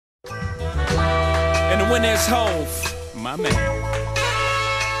And the winner is Hove, my man.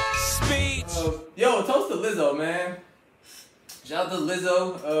 Speech. Yo, toast to Lizzo, man. Shout out to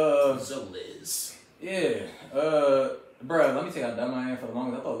Lizzo. So Liz. Yeah. Bruh, let me tell you how dumb I am for the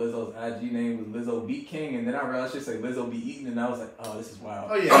longest. I thought Lizzo's IG name was Lizzo Beat King, and then I realized she'd say Lizzo Be Eaten, and I was like, oh, this is wild.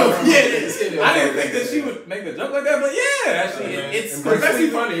 Oh, yeah. It is. I didn't think that she would make a joke like that, but yeah, actually, it's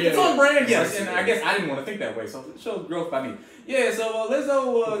actually funny. It's on brand, yes, and I guess I didn't want to think that way, so it shows growth by me. Yeah, so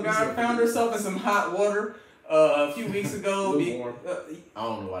Lizzo found herself in some hot water a few weeks ago. Lukewarm. I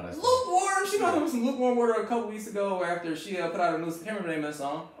don't know why that's lukewarm. She got in some lukewarm water a couple weeks ago after she put out a new. I can't remember the name of the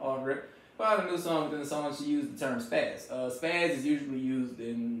song. Off rip. Put out a new song. Within the song, she used the term spaz. Spaz is usually used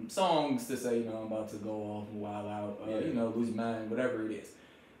in songs to say, I'm about to go off and wild out, lose your mind, whatever it is.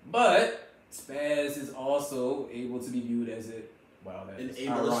 But spaz is also able to be viewed as an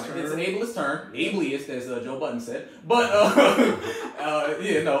ableist term. It's an ableist term. Ableist, as Joe Budden said. But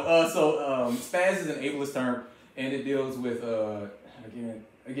so spaz is an ableist term, and it deals with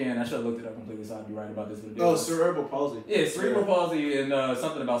Again, I should have looked it up completely, so I'd be right about this. Oh, cerebral palsy. Yeah, cerebral palsy and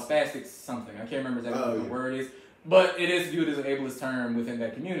something about spastic something. I can't remember exactly what the word is. But it is viewed as an ableist term within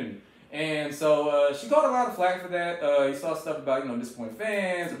that community. And so she got a lot of flack for that. You saw stuff about, disappointed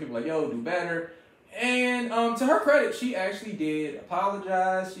fans, or people like, yo, do better. And to her credit, she actually did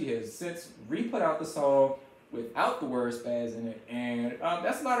apologize. She has since re-put out the song without the word spaz in it. And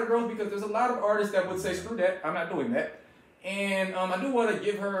that's a lot of growth, because there's a lot of artists that would say, screw that, I'm not doing that. And I do want to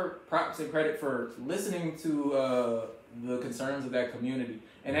give her props and credit for listening to the concerns of that community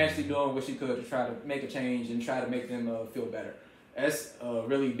and actually doing what she could to try to make a change and try to make them feel better. That's a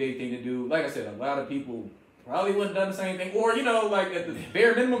really big thing to do. Like I said, a lot of people probably wouldn't have done the same thing. Or, like at the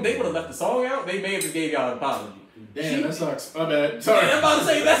bare minimum, they would have left the song out. They may have just gave y'all an apology. Damn, that sucks. My bad. Sorry. Yeah, I'm about to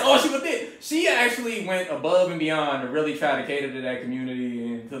say, that's all she would did. She actually went above and beyond to really try to cater to that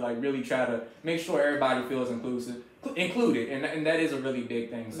community and to really try to make sure everybody feels included, and that is a really big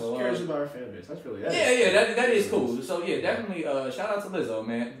thing. So cares about our fan base. That's really that is cool. So yeah, definitely shout out to Lizzo,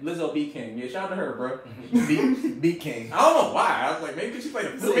 man. Lizzo Beat King. Yeah, shout out to her, bro. Beat King. I don't know why. I was like, maybe she played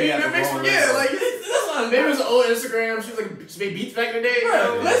a flute. Maybe it was an old Instagram. She made beats back in the day.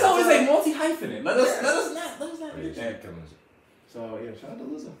 Bro, Lizzo is a multi-hyphenate. Let us not read that. So yeah, shout out to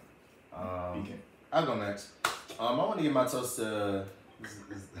Lizzo. I'll go next. I want to give my toast to.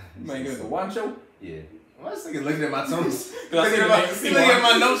 You might give it to Wancho? Yeah. I was thinking, looking at my toes. looking at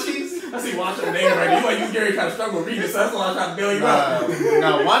my note sheets. I see Wancho name right here. You Gary trying to struggle with reading, so that's why I'm trying to bail you out.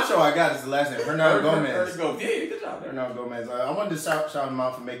 No, Wancho I got is the last name. Bernardo Gomez. Yeah, good job. Bernardo Gomez. I wanted to shout him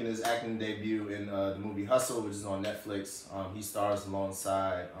out for making his acting debut in the movie Hustle, which is on Netflix. He stars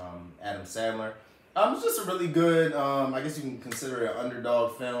alongside Adam Sandler. It's just a really good, I guess you can consider it an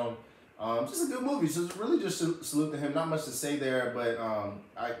underdog film. Just a good movie. So really just salute to him. Not much to say there, but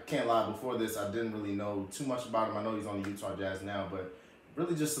I can't lie. Before this, I didn't really know too much about him. I know he's on the Utah Jazz now, but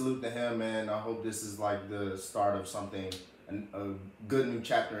really just salute to him, and I hope this is like the start of something, a good new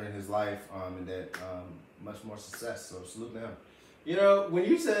chapter in his life, and that much more success. So salute to him. When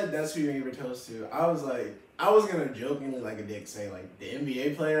you said that's who you're giving toast to, I was like, I was gonna jokingly like a dick say like the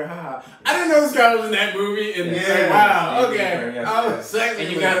NBA player, haha. I didn't know this guy was in that movie, and wow, okay.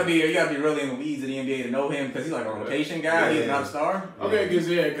 And you gotta be really in the weeds of the NBA to know him, because he's like a rotation guy. He's not a star. Okay, because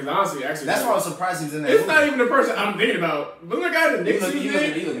honestly, actually, that's why I was surprised he was in that. It's not even the person I'm thinking about. Wasn't the guy the Knicks?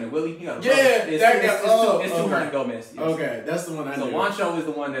 He's looking at Willie. It's two Hernan Gomez. Okay, that's the one I knew. So Wancho is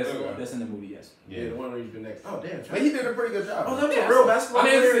the one that's in the movie. Yes. Yeah, the one where he's been next. Oh damn! But he did a pretty good job. Oh, that was a real basketball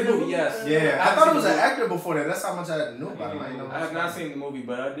player in the movie. Yes. Yeah, I thought it was an actor before that. That's how much I knew about him. I have not seen the movie,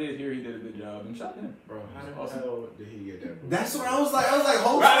 but I did hear he did a good job. And shout out to him. Bro, how did he get that? That's what I was like.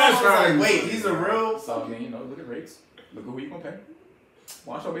 Hold on. I was like, wait, he's a real. So I mean, look at rates. Look at who you gonna pay.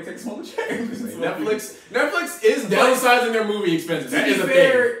 Wancho may take a smaller check. Netflix is downsizing their movie expenses. That is a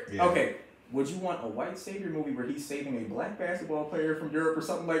thing. Yeah. Okay. Would you want a white savior movie where he's saving a black basketball player from Europe or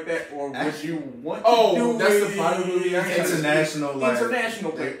something like that, or would you want to do that's the part of the movie?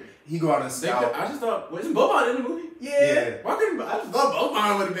 International player? He go out and scout. I just thought, wasn't Boban in the movie? Yeah. Why couldn't I just thought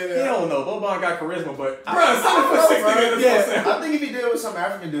Boban would have been there? Hell no, Boban got charisma, but I think if he did it with some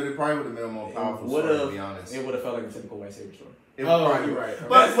African dude, it probably would have been a more powerful story, to be honest. It would have felt like a typical white savior story. You're right.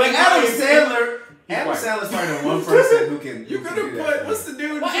 But when Adam Sandler's probably the one person who can. You could have put what's the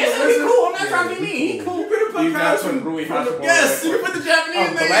dude? Well, Ansel, he cool. I'm not trying to be mean. He cool. You could have put guys from Rui Yes, you could put the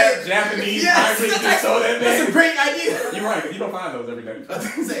Japanese there. Black Japanese. Yes, that's a great idea. You're right. You don't find those every day.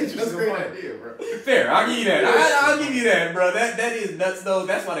 That's a great idea, bro. Fair. I'll give you that. I'll give you that, bro.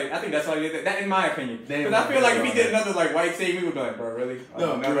 That's why I think that's why they did that. In my opinion, because I feel like if he did another like white savior, we would be like, bro, really?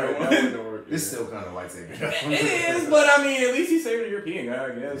 No, that wouldn't work. It's still kind of white savior. It is, but I mean, at least he saved a European guy, I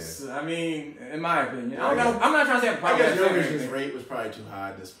guess. Yeah. I mean, in my opinion. I'm not trying to say I'm I guess Jokic's rate was probably too high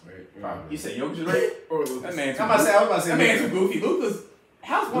at this point. Probably. You said Jokic's rate? Or Lucas. That man I was about to say that man too goofy. Lucas,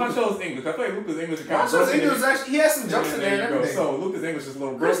 how's Juancho's English? I feel like Lucas' English is kind of Juancho's English actually, he has some jumps in there and everything. So Lucas' English is a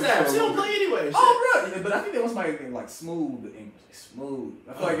little Chris Stapps, he don't play anyway. Oh, bro. But I think they want somebody like smooth English. Smooth.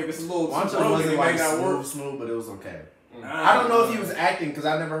 I feel like if it's a little Juancho wasn't like smooth, but it was okay. I don't know if he was acting because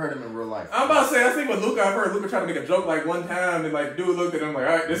I never heard him in real life. I'm about to say, I think with Luca, I've heard Luca try to make a joke like one time, and like dude looked at him like,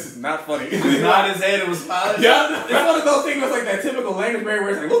 all right, this is not funny. He nodded his head, it was fine. Yeah, it's one of those things that's like that typical language barrier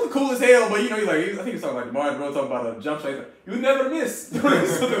where it's like Luca cool as hell, but you know, I think he's talking like Mario Bro talking about a jump shot. He's like, you never miss.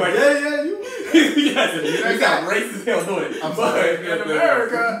 Something like yeah, you. He's got racist as hell doing it. I'm sorry. In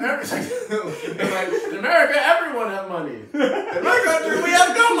America, everyone have money. In my country, we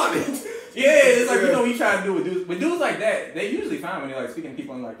have no money. Yeah, it's like, you know, he try to do with dudes like that, they usually find when you're like speaking to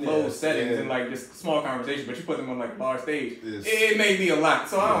people in like closed settings and like just small conversations, but you put them on like a large stage, it may be a lot.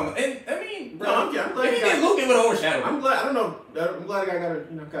 So I don't know. And I mean, bro, I'm glad he didn't look it with overshadow. I'm glad. I don't know. I'm glad I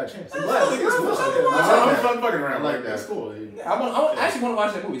got a chance. I'm glad. I'm fucking around. I like that. It's cool. I actually want to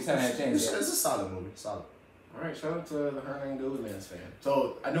watch that movie. Just haven't had a chance. It's a solid movie. Solid. All right, shout out to the Hernan Guzman's fan.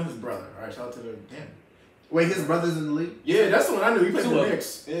 So I know his brother. All right, shout out to the damn. Wait, his brother's in the league? Yeah, that's the one I knew. He played for the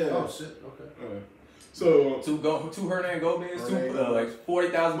Knicks. Yeah. Oh shit. Okay. So two Hernan Gomez, like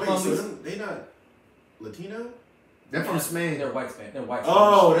 40,000 plus. So they not Latino? They're from Spain. They're white Spain. They're white.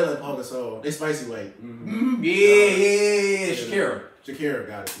 Oh, they're like Paul Gasol. They spicy white. Mm-hmm. Yeah. Shakira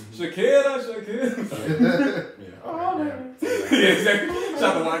got it. Shakira. Yeah. Oh man. Yeah, exactly.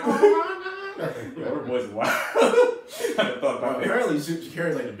 Shout out to Michael. Her voice is wild. I never thought about it. Apparently,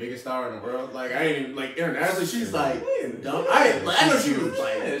 Shakira's like the biggest star in the world. Like, I ain't even, like, internationally, she's like, dumb. I know she was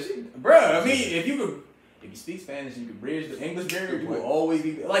like, bruh, I mean, if you speak Spanish, you could bridge the English barrier, you will always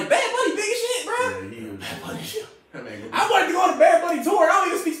be, like, Bad Bunny, big shit, bruh. Yeah, Bad Bunny shit. I wanted to go on a Bad Bunny tour. I don't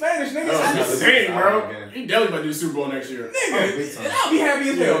even speak Spanish, nigga. That's insane, bro. You definitely about to do the Super Bowl next year. Nigga, I'll be happy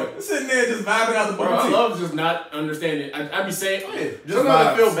as hell. Sitting there just vibing out the book. I love just not understanding. I be saying, sometimes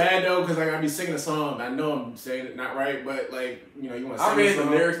I feel bad though, because like I be singing a song, I know I'm saying it not right, but like, you know, you want to sing I read the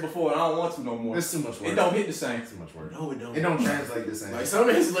lyrics before, and I don't want to no more. It's too much work. It don't hit the same. Too much work. No, it don't. It don't translate the same. Like some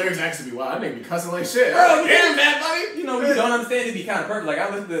of his lyrics actually be wild. I think be cussing like shit. Bro, damn, Bad Bunny. You know, when you don't understand, it be kind of perfect. Like I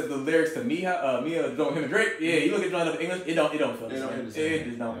listen to the lyrics to Mia, him and Drake. Yeah, you look at John up English, it don't feel the same. It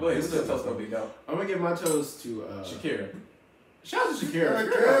just don't. Go ahead, what's your toast gonna be, though? I'm gonna give my toast to Shakira. Shout out to Shakira.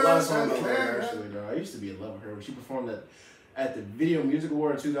 Shakira got a lot of songs I love her, actually, though. I used to be in love with her when she performed at the Video Music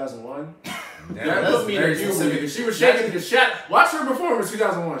Award in 2001. That put me in a view. She was shaking the shot. Watch her perform in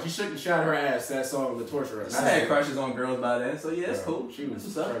 2001. She shook the shot her ass that song, The Torturer. I had crushes on girls by then, so yeah, that's cool. She was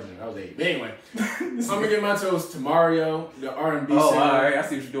crushing. I was 8. But anyway, I'm gonna give my toast to Mario, the R&B singer. Oh, alright, I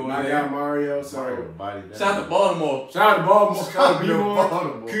see what you're doing. My guy Mario. So shout out to Baltimore. Shout out to Baltimore. Shout out to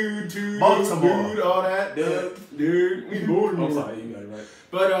Baltimore. Dude, all that. Dude, we Baltimore. I'm sorry, you got it right.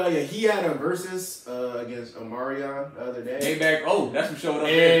 But yeah, he had a versus against Omarion the other day. Came back. Oh, that's what showed up.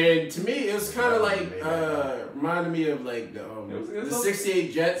 And to me, it was kind of like reminded me of like the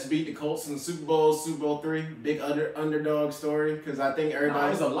 '68 Jets beat the Colts in the Super Bowl 3, big underdog story. Because I think everybody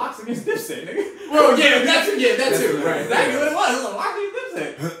it was a locks against Dipset, nigga. Well, that too, right? Exactly what it was. It was a locks against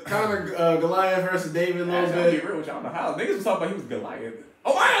Dipset. Kind of Goliath versus David a little bit. I'll be real with y'all. I don't know how niggas was talking about he was Goliath.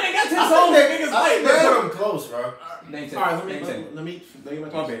 Oh wow, they got 10 songs. Niggas like, they put him close, bro. Alright, let me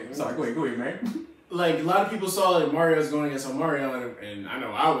Sorry, go ahead, man. Like, a lot of people saw that Mario's going against Omarion, and I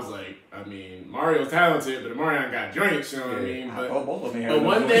know I was like, I mean, Mario's talented, but Omarion got joints, you know what I mean? But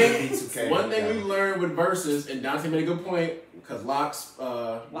one thing we learned with verses, and Dante made a good point, because Locks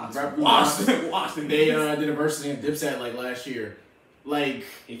washed they did a versus against Dipset like last year. Like,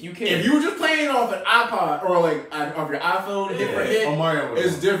 if you were just playing off an iPod or like off your iPhone hit for hit,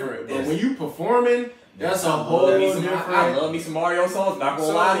 it's different. But when you performing, that's a whole different. I love me some Mario songs. Not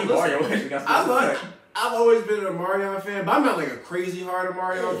gonna lie to you, Mario actually got some. I've always been a Mario fan, but I'm not like a crazy hard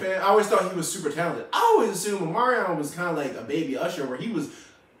Mario fan. I always thought he was super talented. I always assumed Mario was kind of like a baby Usher, where he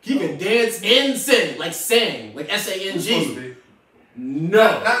could dance and sing, like S-A-N-G.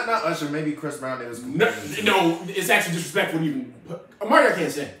 No, not Usher. Maybe Chris Brown. It was no. It's actually disrespectful to even. Mario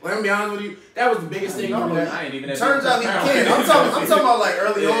can't sing. Let me be honest with you. That was the biggest thing. I ain't even. Turns out he can. I'm talking about like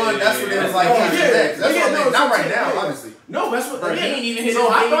early on. That's what it was like. Not right now, obviously. No, that's what. He ain't even hit. So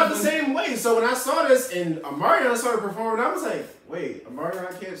I thought the same way. So when I saw this and Mario started performing, I was like, wait, Mario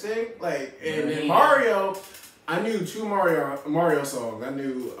can't sing? Like, and then Mario, I knew 2 Mario songs. I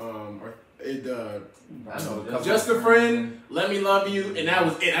knew Just a Friend, Let Me Love You, and that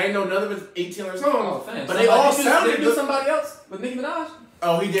was it. I didn't know none of his 18 other songs, but they all sounded good. Somebody else with Nicki Minaj.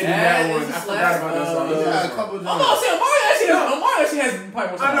 Oh, he did that one. I forgot about that song. Yeah, a couple of I'm saying Mario actually has probably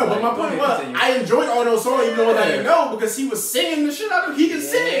more songs. I know, but my point was, I enjoyed all those songs, even though I didn't know, because he was singing the shit out of it. He can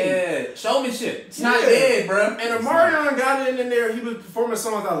sing. Yeah, showmanship. It's not dead, bro. And Omarion got it in there. He was performing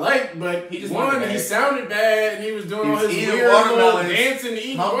songs I liked, but he sounded bad, and he was doing all his weird dancing,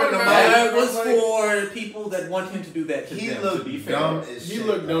 eating watermelon. That was for people that want him to do that to them. He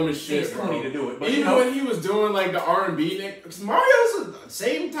looked dumb as shit. It's funny to do it, but even when he was doing like the R&B, Mario's the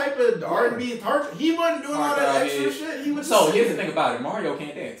same type of R&B. He wasn't doing all that extra shit. He was. So here's the thing about it: Mario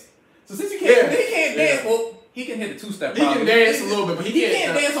can't dance. So since he can't dance, well, he can hit a two-step. He can dance a little bit, but he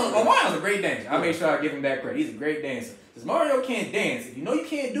can't dance on. Mario's a great dancer. I make sure I give him that credit. He's a great dancer. Since Mario can't dance, if you know you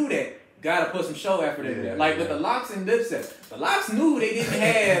can't do that, gotta put some show effort into that. Like with the Locks and Dipset. The Locks knew they didn't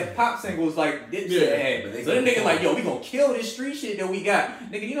have pop singles like Dipset had. So them niggas like, yo, we gonna kill this street shit that we got.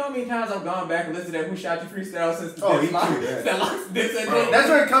 Nigga, you know how many times I've gone back and listened to that Who Shot You freestyle since the that Locks and Dipset. That's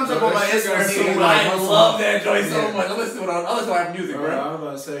where it comes up on my Instagram. I love that joint so much. I listen to our music, bro. I was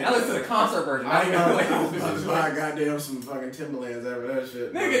about to say. I listen to the concert version. I was buy goddamn some fucking Timberlands after that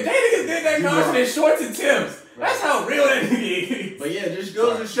shit. Nigga, they niggas did that concert in shorts and Timbs. That's how real that nigga is. But yeah, it just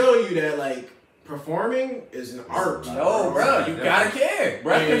goes to show you that like performing is an art. No, bro, you gotta care.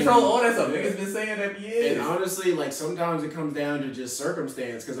 Breath control, all that stuff. Niggas been saying that for years. And honestly, like sometimes it comes down to just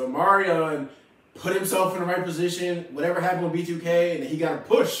circumstance. Because Omarion put himself in the right position. Whatever happened with B2K, and he got a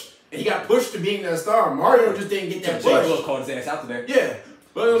push. And he got pushed to being that star. Mario just didn't get that push. Jay called his ass out today. Yeah.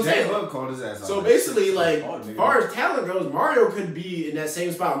 But what I'm saying, called his ass out. So basically, like, as far as talent goes, Mario could be in that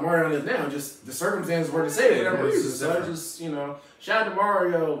same spot Mario is now. Just the circumstances were to say whatever reason. So I just, shout out to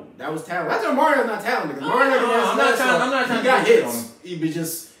Mario. That was talent. That's why Mario's not talented. Because Mario I'm not trying. He got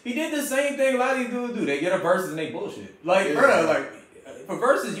hits. He did the same thing a lot of these dudes do. They get a versus and they bullshit. Like, bro, like. For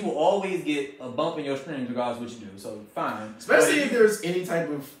verses, you will always get a bump in your streams regardless of what you do. So fine. Especially if there's any type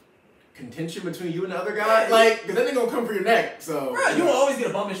of contention between you and the other guy, like, because then they're gonna come for your neck. So, bro, you will always get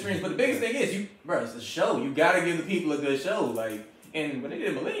a bump in streams. But the biggest thing is, it's a show. You gotta give the people a good show. Like, and when they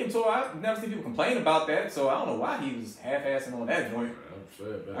did Millennium Tour, I've never seen people complain about that. So I don't know why he was half-assing on that joint.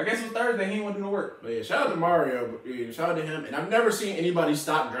 I guess it was Thursday. He didn't want to do no work. But yeah, shout out to Mario. Shout out to him. And I've never seen anybody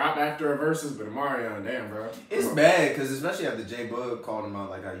stop drop after a versus, but Mario, damn, bro. It's bad because especially after J Bug called him out,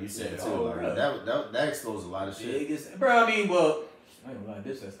 like how you said too. Like, that exposed a lot of shit. Bro, I mean, well. I ain't gonna lie,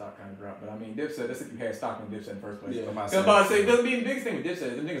 Dipset stock kind of dropped, but I mean, Dipset, that's if you had stock in Dipset in the first place. Yeah, I'm about to say, the biggest thing with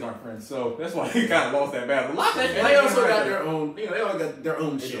Dipset is the niggas aren't friends, so that's why he kind of lost that battle. They also got their own, they all got their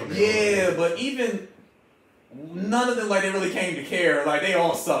own shit. Yeah, but even none of them, like, they really came to care. Like, they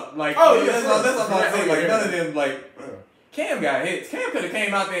all suck. Like, that's what I'm about to say. Like, none of them, like, Cam got hits. Cam could have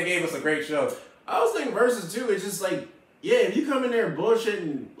came out there and gave us a great show. I was thinking versus too, it's just like, yeah, if you come in there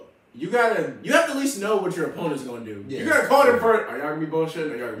bullshitting, you have to at least know what your opponent's gonna do. Yeah. You gotta call them first. Are y'all gonna be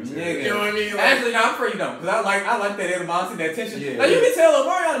bullshitting or y'all gonna be serious? You know what I mean? Like, actually, no, I'm afraid you don't. Because I like that animosity, that tension. Yeah, like, you can tell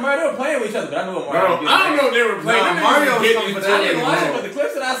Mario and Mario were playing with each other, but I knew what Mario was I don't know if they were playing. Mario was coming for that. I didn't watch it, but the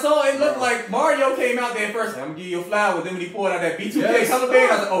clips that I saw, it looked like Mario came out there first. I'm gonna give you a flower. Then when he pulled out that B2K color bag,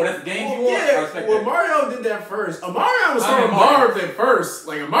 I was like, oh, that's the game you want? Yeah, I respect that. Mario did that first. Mario was throwing barbs at first.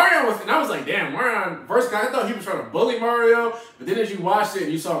 Like, Mario was, and I was like, damn, Mario, first guy, I thought he was trying to bully Mario, but then as you watched it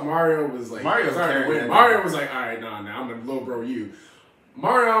and you saw Mario was like, Mario was like, all right, nah, I'm gonna low bro you.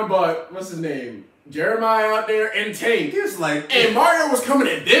 Mario bought, what's his name? Jeremiah out there and Tank. He was like, and Mario was coming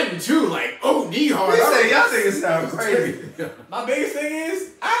at them too, like, oh, knee hard. Y'all think it sounds crazy. My biggest thing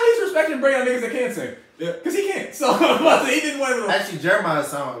is, I at least respect him bringing out niggas that can't sing. Yeah. Because he can't. So, he didn't want to. Actually, Jeremiah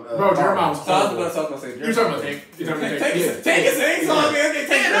sound. Bro, Jeremiah was I was going to say Jeremiah. You're talking about Tank. You're talking about Tank. Tank is singing song, man.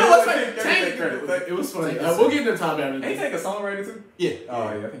 Tank. It was funny. We'll get into the top after this. Ain't Tank a songwriter too? Yeah.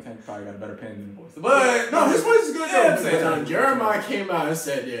 Oh, yeah. I think Tank probably got a better pen than the voice. But, no, his voice is good. Yeah, Jeremiah came out and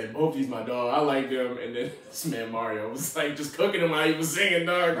said, yeah, both these my dog. I like them. And then this man Mario was like just cooking him while he was singing,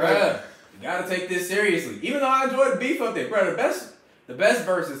 dog. Bruh, you got to take this seriously. Even though I enjoyed the beef up there. Bro, the best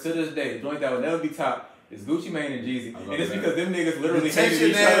verses to this day, the joint that will never be topped, it's Gucci Mane and Jeezy. And it's because them niggas literally hated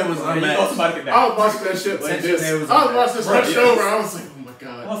each other. Was and you know somebody could die. I was watching that shit like this. I was watching this rush over. I was like, oh my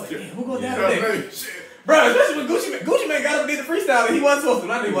God. I was like, damn, who go down there? Bro, especially when Gucci Mane got up and did the freestyle that he wasn't supposed to.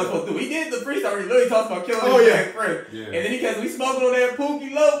 Not that he wasn't supposed to do. He did the freestyle where he literally talks about killing his friend. Yeah. And then we smoking on that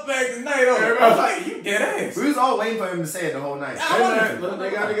Pookie Low back tonight. I was like, you dead ass. We was all waiting for him to say it the whole night. They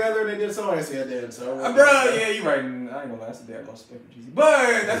got together and they did so I said that. So, bro, yeah, you right. I ain't gonna lie, that's a damn lost respect for Jeezy.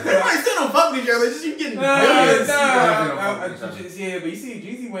 But that's everybody still don't fuck with each other. Just you getting yeah, but you see,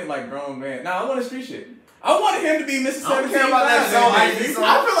 Jeezy went like grown man. Nah, I want street shit. I wanted him to be Mr. 17. I feel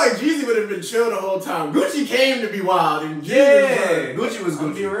like Jeezy would have been chill the whole time. Gucci came to be wild, and Jeezy Gucci was Gucci.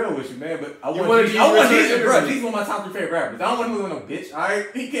 I'm be real with you, man, but I want Jeezy. Jeezy, bro. Jeezy's one of my top 3 favorite rappers. I don't want him to no bitch. Alright,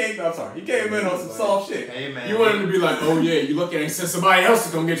 he came in on some soft shit. Hey man, you want him to be like, oh yeah, you lucky I ain't sent somebody else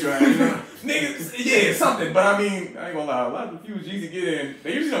to come get your ass. You know? Niggas, yeah, something. But I mean, I ain't gonna lie. A lot of the feuds Jeezy get in,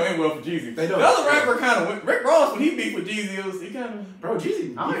 they usually don't end well for Jeezy. They don't. The other rapper kind of went. Rick Ross, when he beefed with Jeezy, he kind of. Bro,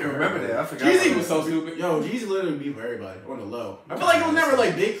 Jeezy. I don't even remember that. I forgot. Jeezy was so stupid. Yo, Jeezy literally beefed with everybody on the low. I feel like it was never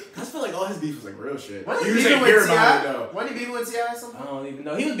like big. I feel like all his beef was like real shit. When you he just hear about it though. When he beefing with T.I. or something? I don't even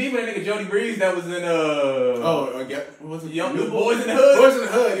know. He was beefing with that nigga Jody Breeze that was in what was it? Young Boys in the Hood. Boys in the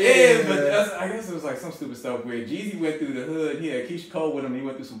Hood. Yeah, but I guess it was like some stupid stuff where Jeezy went through the hood. He had Keisha Cole with him. He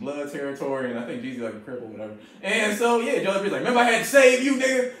went through some blood territory, and I think Jeezy like a cripple, whatever. And so yeah, Jody Breeze like, remember I had to save you,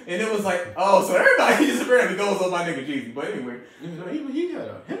 nigga, and it was like, oh, so everybody just apparently goes on my nigga Jeezy. But anyway, he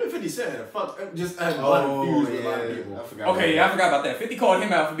got him and 50 Cent had a fuck just had a lot of feuds with a lot of people. I forgot about that. 50 called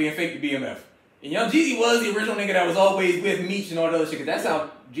him out for being fake to BMF. And Young Jeezy was the original nigga that was always with Meech and all the other shit. Cause that's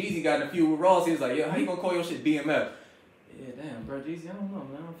how Jeezy got in a feud with Ross. He was like, yo, how you gonna call your shit BMF? Yeah, damn, bro, Jeezy, I don't know,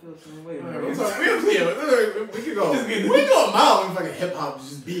 man. I don't feel the same way. We could go. We go a mile in fucking hip hop,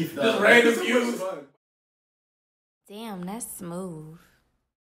 just beef. Just random feuds. Damn, that's smooth.